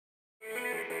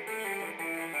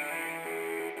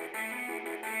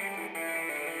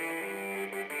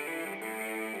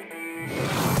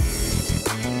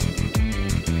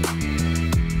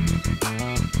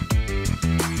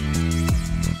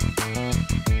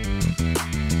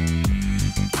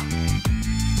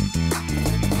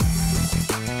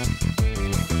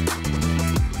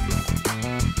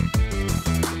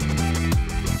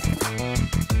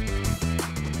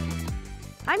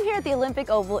at the Olympic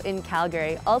Oval in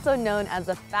Calgary, also known as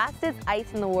the fastest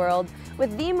ice in the world,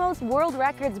 with the most world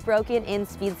records broken in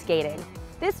speed skating.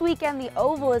 This weekend, the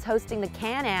Oval is hosting the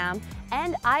CanAm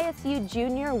and ISU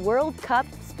Junior World Cup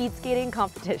speed skating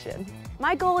competition.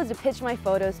 My goal is to pitch my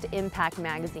photos to Impact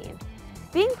magazine.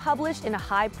 Being published in a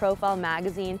high-profile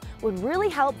magazine would really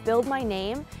help build my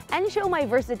name and show my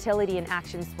versatility in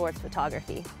action sports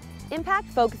photography. Impact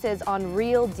focuses on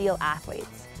real-deal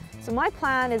athletes. So my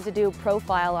plan is to do a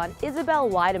profile on Isabelle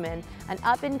Wiedemann, an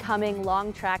up-and-coming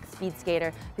long-track speed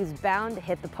skater who's bound to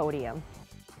hit the podium.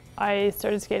 I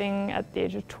started skating at the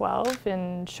age of 12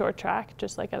 in short track,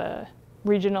 just like at a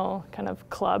regional kind of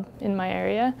club in my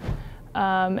area.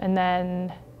 And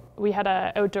then we had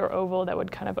an outdoor oval that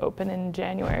would kind of open in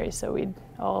January, so we'd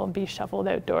all be shuffled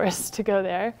outdoors to go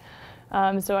there.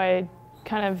 So I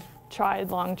kind of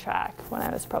tried long track when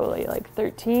I was probably like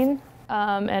 13,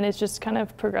 and it's just kind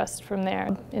of progressed from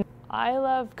there. And I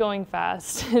love going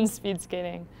fast in speed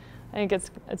skating. I think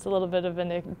it's a little bit of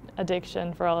an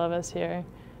addiction for all of us here.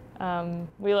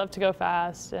 We love to go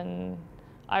fast, and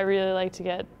I really like to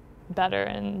get better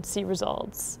and see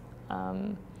results.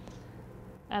 And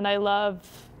I love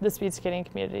the speed skating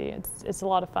community. It's a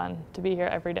lot of fun to be here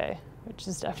every day, which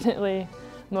is definitely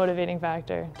a motivating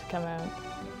factor to come out.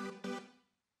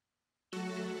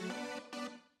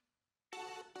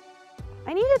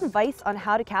 I needed advice on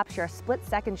how to capture a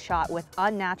split-second shot with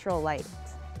unnatural light.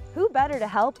 Who better to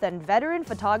help than veteran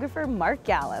photographer Mark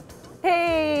Gallup?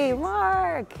 Hey,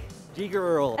 Mark!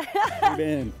 G-Girl, how you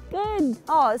been? Good.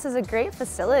 Oh, this is a great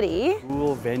facility.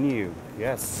 Cool venue,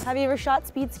 yes. Have you ever shot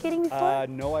speed skating before?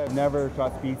 No, I've never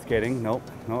shot speed skating. Nope,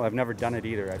 no, I've never done it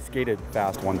either. I skated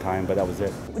fast one time, but that was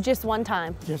it. Just one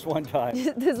time? Just one time.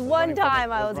 This one time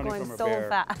I was going so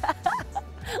fast.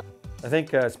 I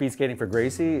think speed skating for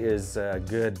Gracey is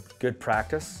good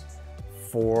practice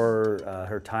for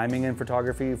her timing in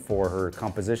photography, for her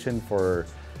composition, for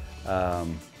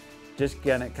just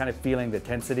kind of feeling the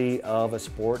intensity of a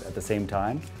sport at the same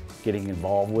time, getting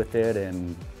involved with it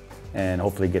and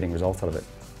hopefully getting results out of it.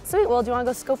 Sweet, well, do you want to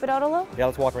go scope it out a little? Yeah,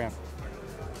 let's walk around.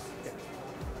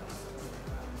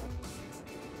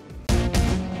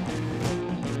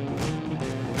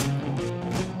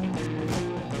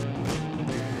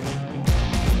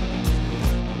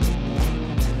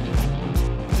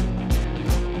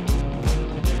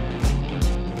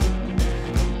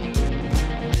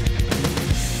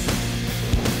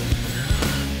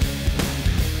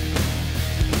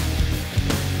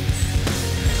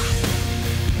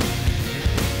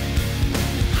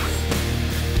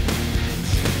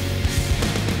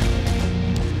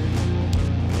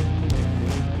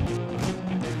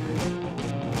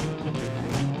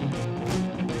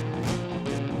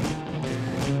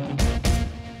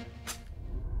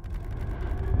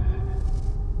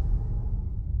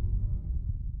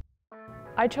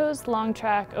 I chose long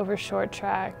track over short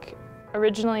track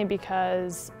originally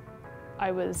because I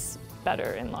was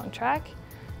better in long track,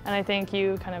 and I think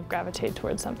you kind of gravitate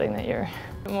towards something that you're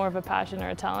more of a passion or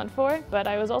a talent for. But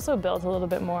I was also built a little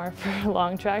bit more for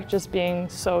long track, just being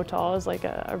so tall as like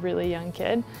a really young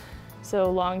kid.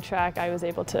 So long track, I was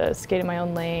able to skate in my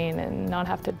own lane and not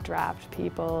have to draft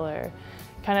people or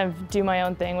kind of do my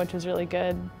own thing, which was really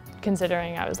good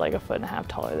considering I was like 1.5 feet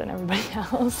taller than everybody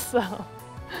else. So.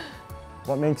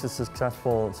 What makes a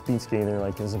successful speed skater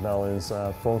like Isabelle is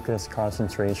focus,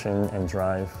 concentration, and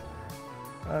drive.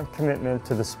 Commitment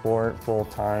to the sport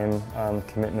full-time,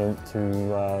 commitment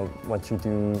to what you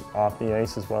do off the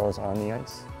ice as well as on the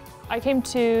ice. I came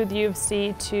to the U of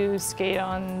C to skate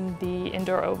on the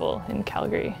indoor oval in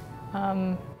Calgary.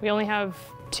 We only have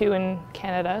 2 in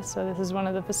Canada, so this is one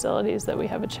of the facilities that we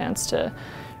have a chance to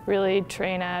really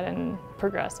train at and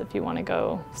progress if you want to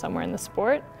go somewhere in the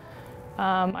sport.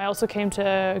 I also came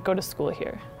to go to school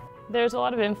here. There's a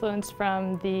lot of influence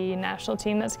from the national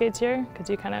team that skates here because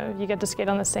you get to skate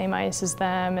on the same ice as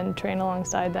them and train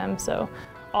alongside them. So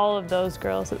all of those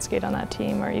girls that skate on that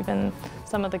team are even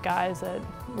some of the guys that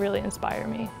really inspire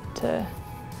me to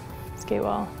skate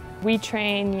well. We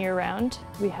train year-round.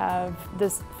 We have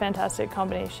this fantastic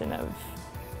combination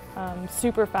of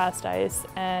super fast ice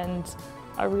and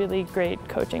a really great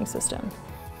coaching system.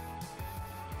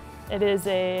 It is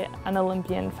an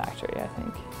Olympian factory, I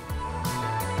think.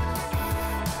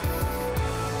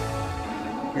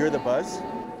 Hear the buzz?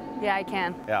 Yeah, I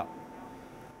can. Yeah.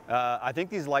 I think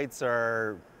these lights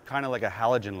are kind of like a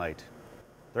halogen light.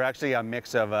 They're actually a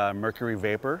mix of mercury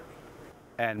vapor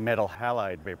and metal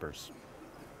halide vapors.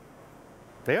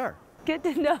 They are. Good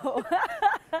to know.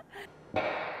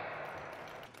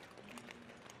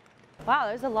 Wow,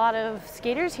 there's a lot of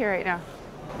skaters here right now.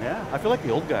 Yeah, I feel like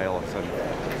the old guy all of a sudden.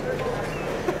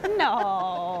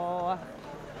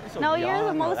 so No, young. you're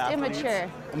the most athletes.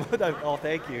 immature. Oh,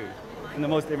 thank you. I'm the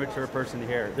most immature person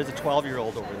here. There's a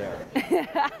 12-year-old over there.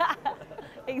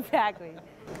 Exactly.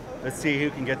 Let's see who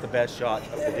can get the best shot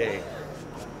of the day.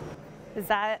 Is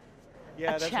that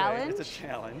Yeah, a that's challenge? right. It's a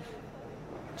challenge.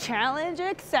 Challenge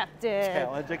accepted.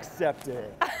 Challenge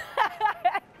accepted.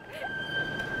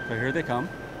 So here they come.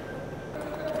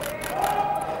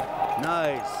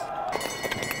 Nice.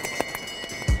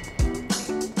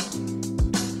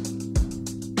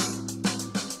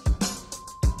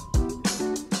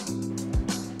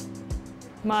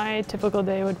 My typical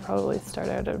day would probably start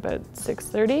out at about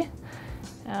 6:30.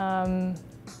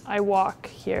 I walk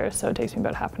here, so it takes me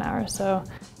about half an hour. So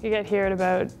you get here at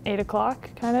about 8 o'clock,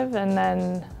 kind of, and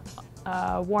then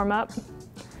warm up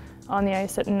on the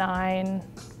ice at 9,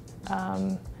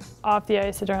 off the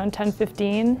ice at around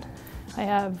 10:15. I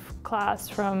have class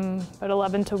from about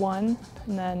 11 to 1,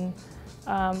 and then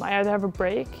I either have a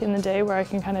break in the day where I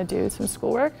can kind of do some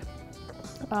schoolwork,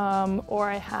 or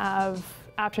I have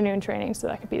afternoon training, so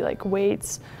that could be like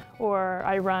weights, or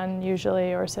I run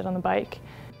usually, or sit on the bike.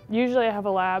 Usually I have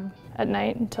a lab at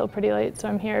night until pretty late, so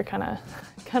I'm here kind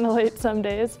of late some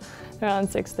days, around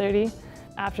 6:30.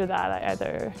 After that,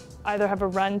 I either have a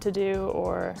run to do,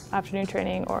 or afternoon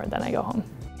training, or then I go home.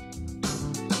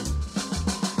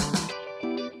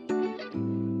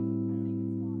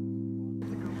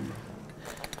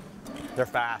 They're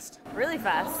fast. Really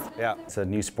fast. Yeah. It's a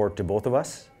new sport to both of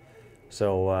us,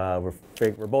 so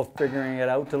we're both figuring it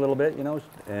out a little bit, you know,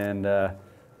 and I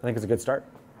think it's a good start.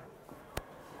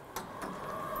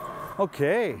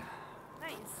 Okay.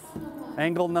 Nice.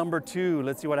 Angle number 2.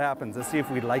 Let's see what happens. Let's see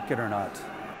if we like it or not.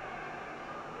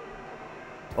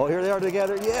 Oh, here they are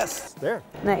together. Yes. There.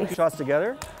 Nice. 2 shots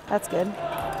together. That's good.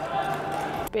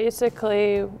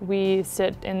 Basically, we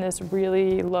sit in this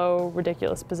really low,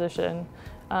 ridiculous position.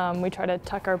 We try to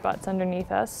tuck our butts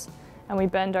underneath us, and we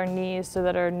bend our knees so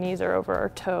that our knees are over our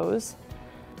toes.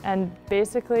 And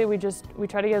basically, we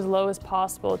try to get as low as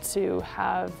possible to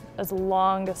have as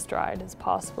long a stride as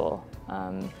possible,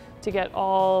 to get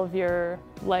all of your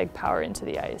leg power into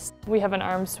the ice. We have an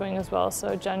arm swing as well,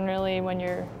 so generally when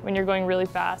you're going really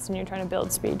fast and you're trying to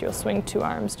build speed, you'll swing 2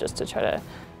 arms just to try to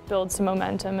build some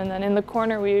momentum. And then in the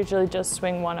corner, we usually just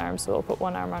swing 1 arm, so we'll put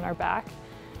 1 arm on our back.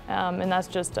 And that's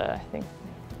just, I think,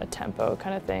 a tempo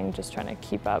kind of thing, just trying to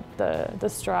keep up the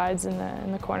strides in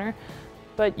the corner.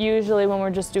 But usually when we're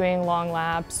just doing long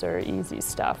laps or easy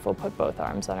stuff, we'll put both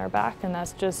arms on our back, and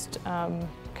that's just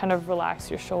kind of relax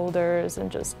your shoulders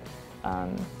and just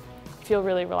feel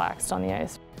really relaxed on the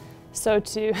ice. So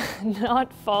to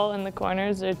not fall in the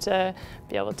corners, or to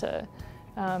be able to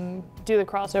do the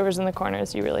crossovers in the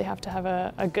corners, you really have to have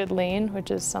a good lean,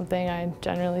 which is something I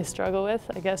generally struggle with,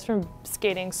 I guess, from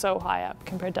skating so high up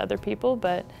compared to other people.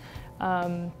 But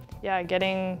yeah,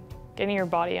 getting your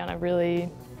body on a really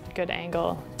good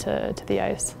angle to the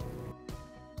ice.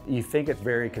 You think it's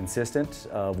very consistent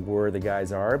of where the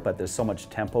guys are, but there's so much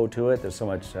tempo to it. There's so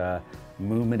much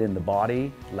movement in the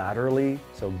body laterally.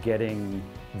 So getting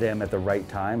them at the right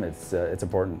time, it's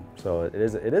important. So it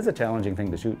is a challenging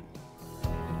thing to shoot.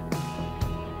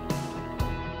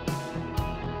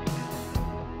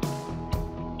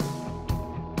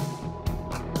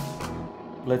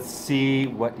 Let's see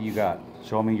what you got.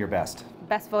 Show me your best.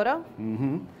 Best photo?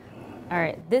 Mm-hmm. All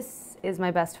right, this is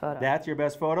my best photo. That's your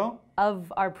best photo?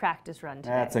 Of our practice run today.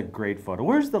 That's a great photo.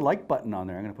 Where's the like button on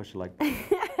there? I'm gonna push the like button.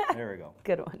 There we go.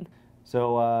 Good one.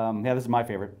 So yeah, this is my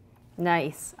favorite.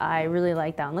 Nice. I really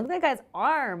like that one. Look at that guy's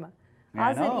arm. Yeah, I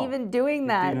How's it know. even doing It's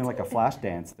that? doing like a flash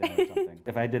dance thing or something.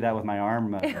 If I did that with my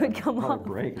arm, It would come probably off.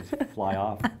 break. It'd just fly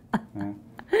off. Yeah.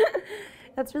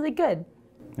 That's really good.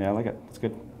 Yeah, I like it. It's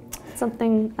good.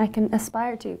 Something I can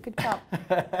aspire to. Good job.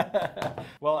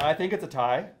 Well, I think it's a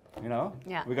tie. You know.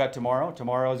 Yeah. We got tomorrow.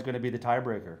 Tomorrow is going to be the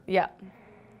tiebreaker. Yeah.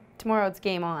 Tomorrow it's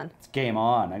game on. It's game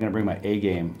on. I'm going to bring my A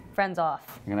game. Friends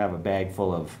off. I'm going to have a bag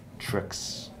full of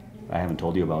tricks I haven't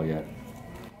told you about yet.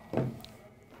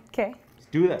 Okay. Let's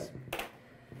do this.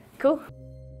 Cool.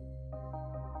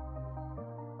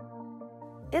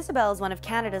 Isabelle is one of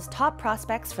Canada's top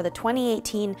prospects for the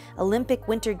 2018 Olympic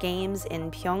Winter Games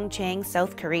in Pyeongchang,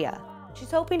 South Korea.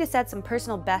 She's hoping to set some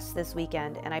personal bests this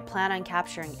weekend, and I plan on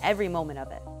capturing every moment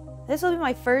of it. This will be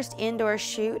my first indoor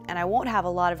shoot, and I won't have a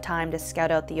lot of time to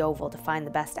scout out the oval to find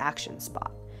the best action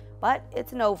spot. But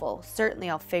it's an oval, certainly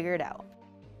I'll figure it out.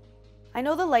 I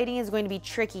know the lighting is going to be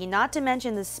tricky, not to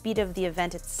mention the speed of the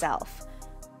event itself.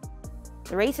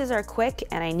 The races are quick,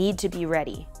 and I need to be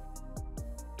ready.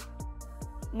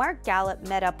 Mark Gallup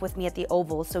met up with me at the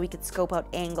oval so we could scope out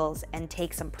angles and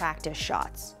take some practice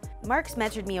shots. Mark's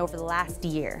mentored me over the last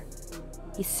year.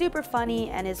 He's super funny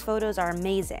and his photos are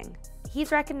amazing.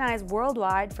 He's recognized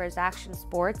worldwide for his action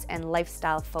sports and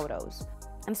lifestyle photos.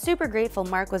 I'm super grateful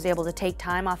Mark was able to take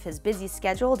time off his busy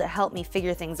schedule to help me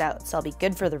figure things out, so I'll be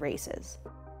good for the races.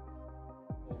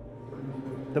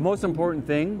 The most important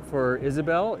thing for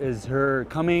Isabelle is her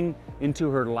coming into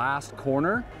her last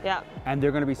corner. Yeah. And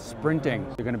they're going to be sprinting.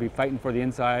 They're going to be fighting for the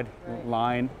inside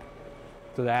line.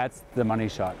 So that's the money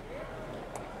shot.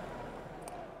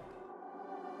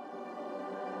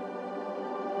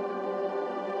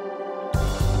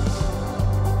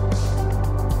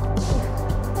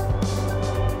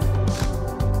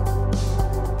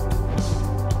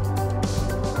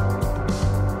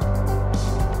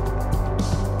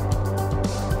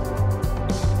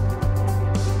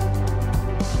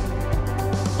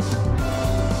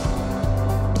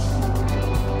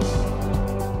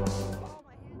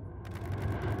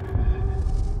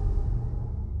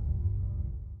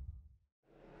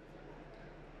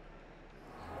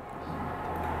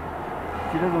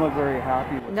 She doesn't look very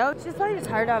happy with No, she's probably just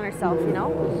hard on herself, you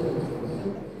know?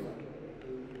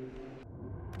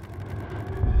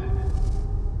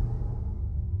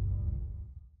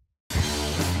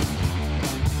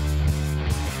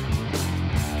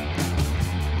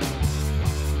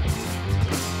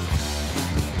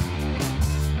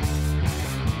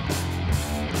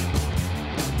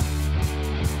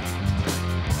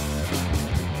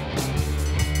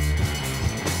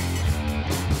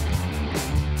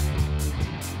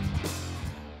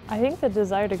 I think the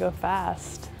desire to go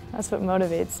fast, that's what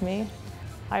motivates me.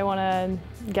 I want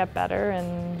to get better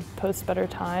and post better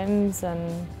times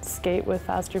and skate with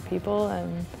faster people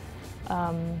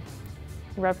and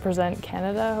represent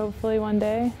Canada hopefully one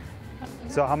day.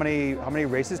 So how many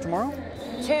races tomorrow?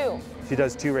 2. She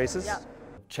does 2 races? Yep.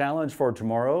 Challenge for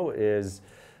tomorrow is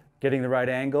getting the right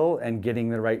angle and getting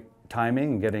the right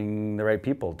timing and getting the right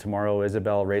people. Tomorrow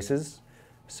Isabelle races.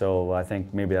 So I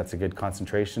think maybe that's a good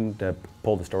concentration to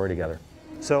pull the story together.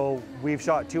 So we've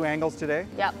shot 2 angles today.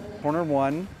 Yep. Corner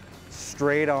 1,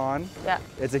 straight on. Yep.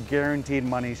 It's a guaranteed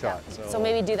money shot. Yep. So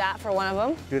maybe do that for one of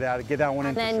them. Do that, get that one in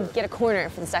And then for sure. get a corner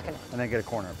for the second one. And then get a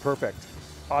corner. Perfect.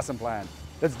 Awesome plan.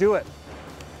 Let's do it.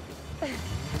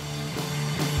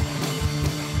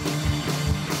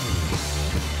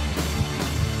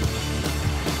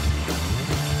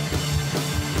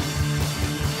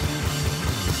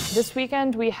 This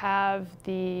weekend we have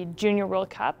the Junior World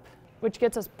Cup, which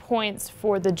gets us points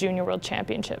for the Junior World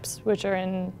Championships, which are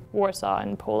in Warsaw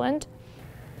in Poland.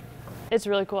 It's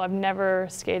really cool. I've never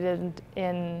skated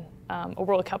in a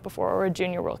World Cup before or a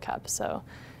Junior World Cup, so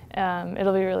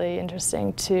it'll be really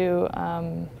interesting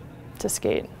to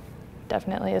skate,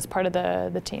 definitely as part of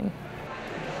the team.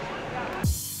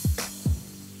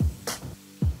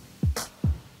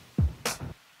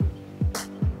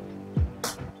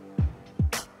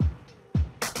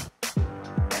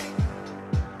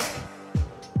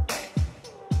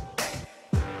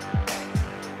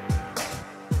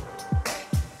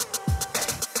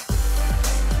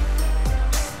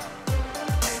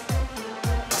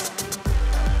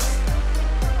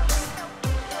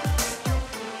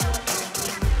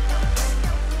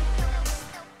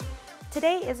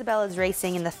 Today, Isabelle is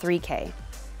racing in the 3K.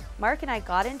 Mark and I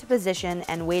got into position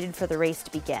and waited for the race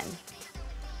to begin.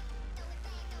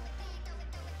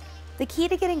 The key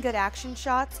to getting good action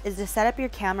shots is to set up your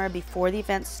camera before the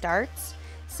event starts,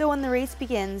 so when the race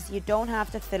begins, you don't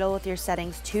have to fiddle with your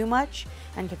settings too much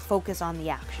and can focus on the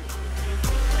action.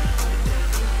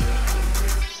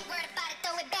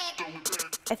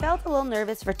 I felt a little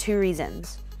nervous for 2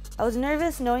 reasons. I was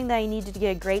nervous knowing that I needed to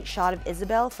get a great shot of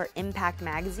Isabelle for Impact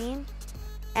magazine,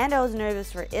 and I was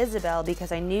nervous for Isabelle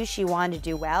because I knew she wanted to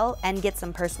do well and get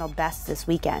some personal bests this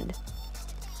weekend.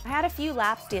 I had a few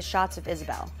laps to get shots of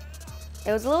Isabelle.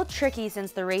 It was a little tricky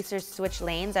since the racers switched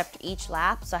lanes after each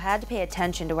lap, so I had to pay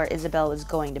attention to where Isabelle was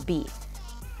going to be.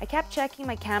 I kept checking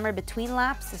my camera between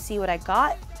laps to see what I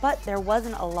got, but there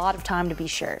wasn't a lot of time to be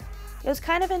sure. It was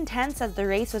kind of intense as the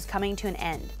race was coming to an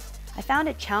end. I found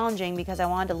it challenging because I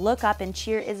wanted to look up and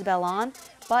cheer Isabelle on,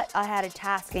 but I had a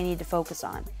task I needed to focus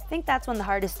on. I think that's one of the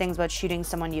hardest things about shooting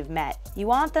someone you've met. You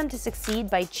want them to succeed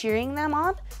by cheering them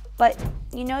on, but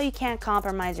you know you can't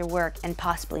compromise your work and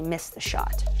possibly miss the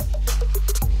shot.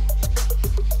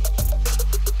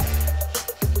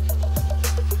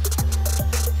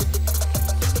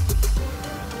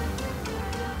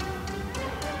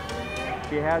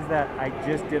 She has that I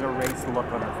just did a race look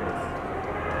on her face.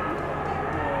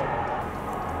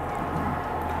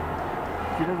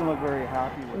 She doesn't look very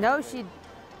happy with No, she's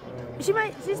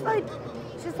probably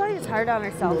just hard on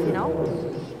herself, you know?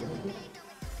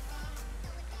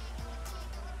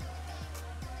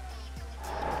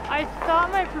 I thought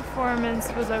my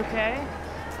performance was okay.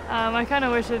 I kind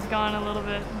of wish it had gone a little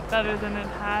bit better than it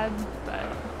had, but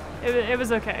it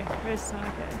was okay. Race went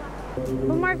okay.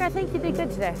 Well, Mark, I think you did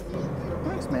good today.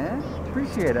 Thanks, man.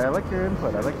 Appreciate it. I like your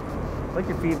input. I like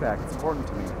your feedback. It's important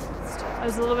to me. I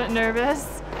was a little bit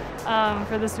nervous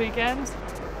for this weekend,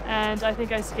 and I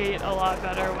think I skate a lot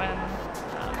better when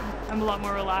I'm a lot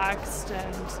more relaxed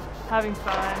and having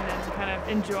fun and kind of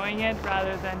enjoying it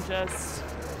rather than just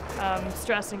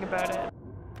stressing about it.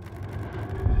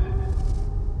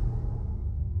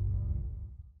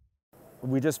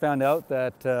 We just found out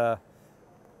that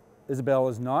Isabelle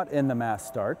is not in the mass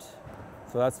start,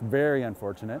 so that's very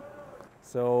unfortunate.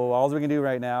 So all we can do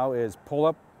right now is pull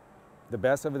up the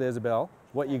best of it, Isabelle.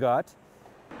 What you got?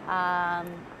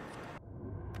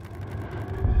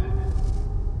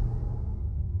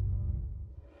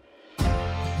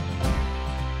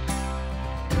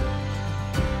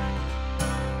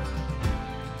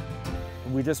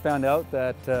 We just found out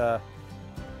that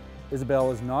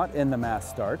Isabelle is not in the mass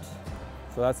start,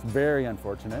 so that's very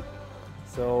unfortunate.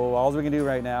 So all we can do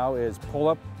right now is pull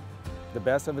up the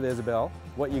best of it, Isabelle.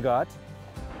 What you got?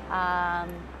 A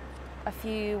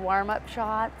few warm-up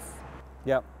shots.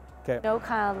 Yep, okay. No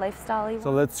kind of lifestyle-y.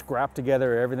 So let's scrap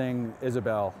together everything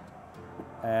Isabelle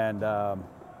and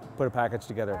put a package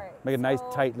together. Right, Make a nice,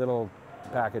 tight little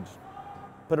package.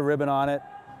 Put a ribbon on it,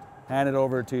 hand it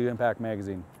over to Impact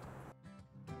Magazine.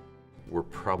 We're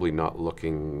probably not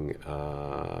looking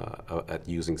at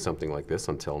using something like this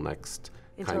until next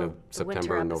kind of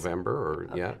September and November, or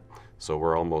okay. Yeah. So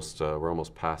we're almost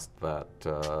past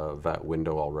that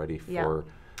window already for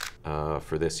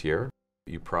this year.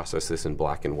 You process this in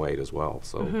black and white as well.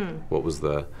 So what was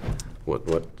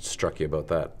what struck you about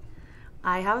that?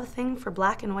 I have a thing for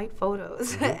black and white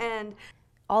photos, and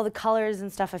all the colors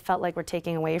and stuff I felt like were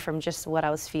taking away from just what I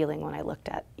was feeling when I looked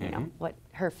at, you know, what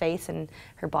her face and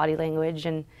her body language,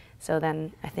 and so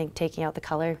then I think taking out the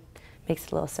color makes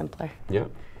it a little simpler. Yeah,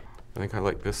 I think I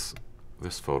like this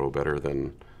photo better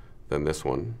than this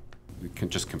one.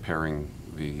 Just comparing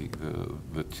the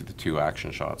two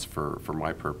action shots for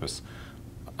my purpose,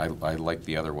 I like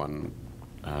the other one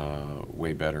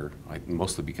way better.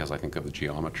 Mostly because I think of the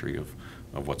geometry of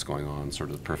what's going on,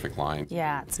 sort of the perfect line.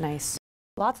 Yeah, it's nice.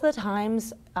 Lots of the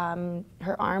times,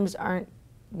 her arms aren't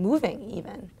moving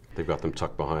even. They've got them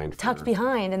tucked behind. Tucked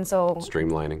behind, and so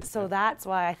streamlining. So that's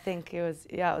why I think it was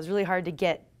really hard to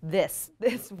get this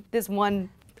one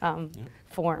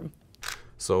form.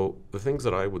 So the things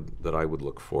that I would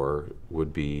look for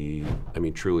would be, I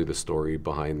mean, truly the story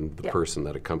behind the person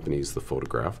that accompanies the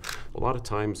photograph. A lot of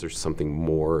times there's something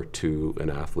more to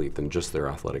an athlete than just their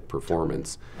athletic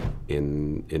performance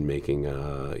in making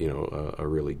a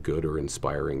really good or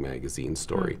inspiring magazine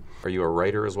story. Are you a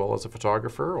writer as well as a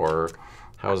photographer, or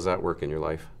how does that work in your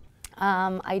life?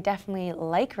 I definitely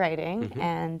like writing,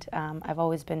 and I've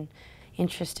always been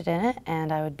interested in it,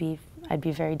 and I'd be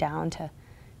very down to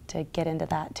get into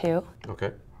that too.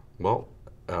 Okay, well,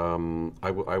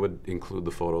 I would include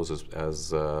the photos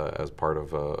as part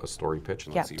of a story pitch,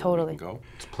 and let's see where we can go.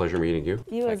 It's a pleasure meeting you.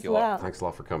 You as well. Thanks a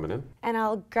lot for coming in. And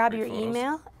I'll grab your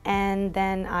email, and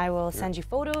then I will send you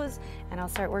photos, and I'll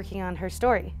start working on her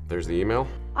story. There's the email.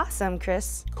 Awesome,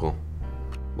 Chris. Cool.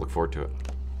 Look forward to it.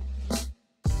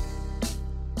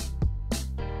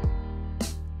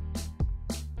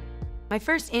 My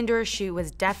first indoor shoot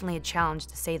was definitely a challenge,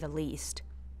 to say the least.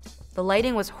 The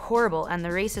lighting was horrible and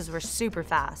the races were super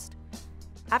fast.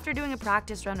 After doing a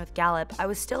practice run with Gallup, I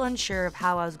was still unsure of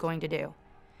how I was going to do.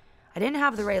 I didn't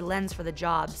have the right lens for the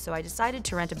job, so I decided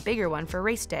to rent a bigger one for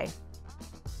race day.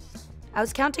 I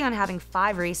was counting on having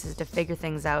 5 races to figure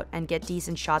things out and get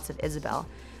decent shots of Isabelle,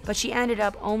 but she ended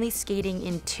up only skating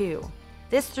in 2.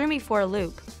 This threw me for a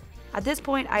loop. At this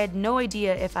point, I had no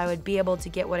idea if I would be able to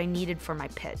get what I needed for my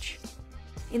pitch.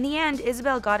 In the end,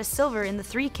 Isabelle got a silver in the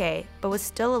 3K, but was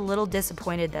still a little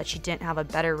disappointed that she didn't have a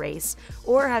better race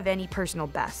or have any personal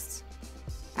bests.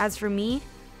 As for me,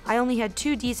 I only had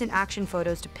 2 decent action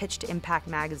photos to pitch to Impact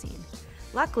Magazine.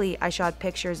 Luckily, I shot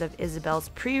pictures of Isabelle's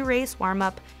pre-race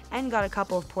warm-up and got a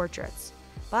couple of portraits.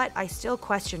 But I still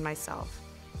questioned myself.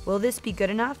 Will this be good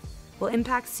enough? Will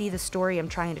Impact see the story I'm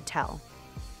trying to tell?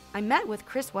 I met with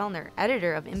Chris Wellner,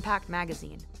 editor of Impact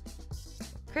Magazine.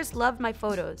 Chris loved my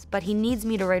photos, but he needs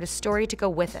me to write a story to go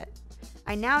with it.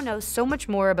 I now know so much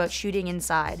more about shooting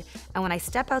inside, and when I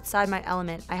step outside my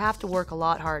element, I have to work a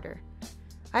lot harder.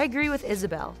 I agree with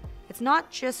Isabelle. It's not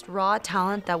just raw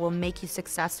talent that will make you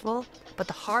successful, but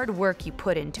the hard work you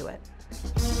put into it.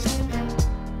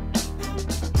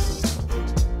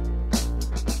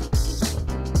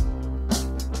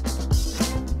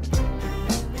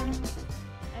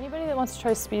 wants to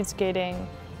try speed skating,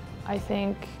 I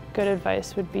think good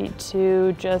advice would be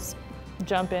to just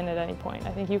jump in at any point.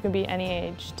 I think you can be any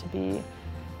age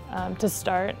to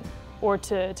start or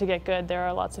to get good. There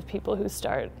are lots of people who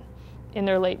start in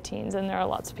their late teens, and there are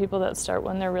lots of people that start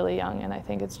when they're really young, and I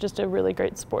think it's just a really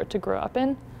great sport to grow up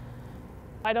in.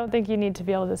 I don't think you need to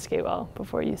be able to skate well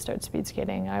before you start speed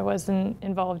skating. I wasn't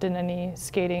involved in any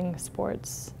skating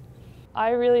sports.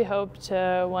 I really hope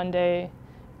to one day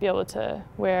be able to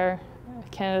wear a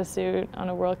Canada suit on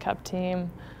a World Cup team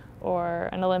or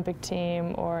an Olympic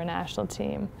team or a national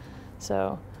team.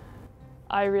 So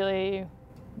I really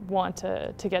want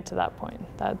to get to that point.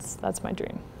 That's my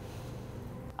dream.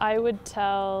 I would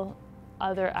tell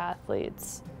other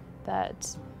athletes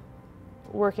that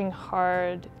working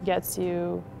hard gets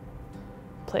you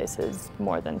places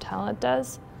more than talent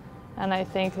does. And I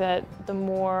think that the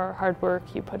more hard work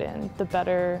you put in, the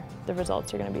better the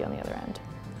results you're going to be on the other end.